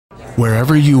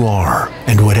Wherever you are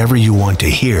and whatever you want to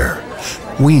hear,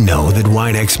 we know that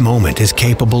WIDEX Moment is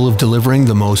capable of delivering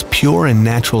the most pure and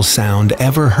natural sound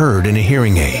ever heard in a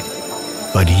hearing aid.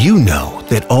 But you know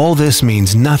that all this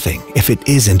means nothing if it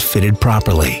isn't fitted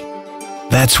properly.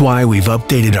 That's why we've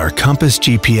updated our Compass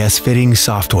GPS fitting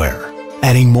software,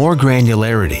 adding more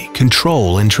granularity,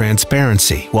 control, and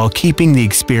transparency while keeping the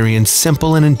experience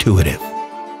simple and intuitive.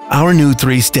 Our new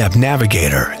 3-step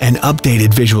navigator and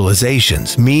updated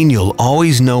visualizations mean you'll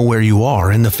always know where you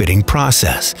are in the fitting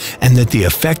process and that the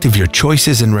effect of your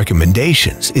choices and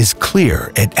recommendations is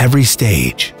clear at every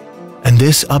stage. And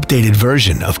this updated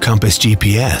version of Compass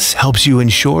GPS helps you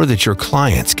ensure that your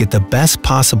clients get the best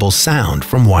possible sound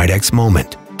from WIDEX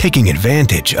Moment, taking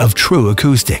advantage of true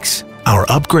acoustics, our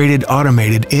upgraded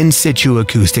automated in-situ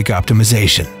acoustic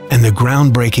optimization, and the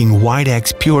groundbreaking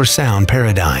WIDEX PureSound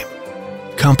paradigm.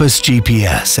 Compass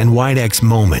GPS and WIDEX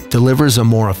Moment delivers a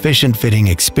more efficient fitting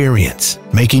experience,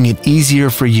 making it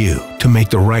easier for you to make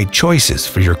the right choices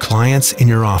for your clients in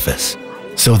your office,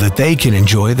 so that they can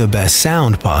enjoy the best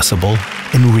sound possible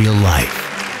in real life.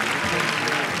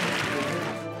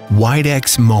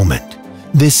 WIDEX Moment.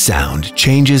 This sound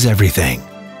changes everything.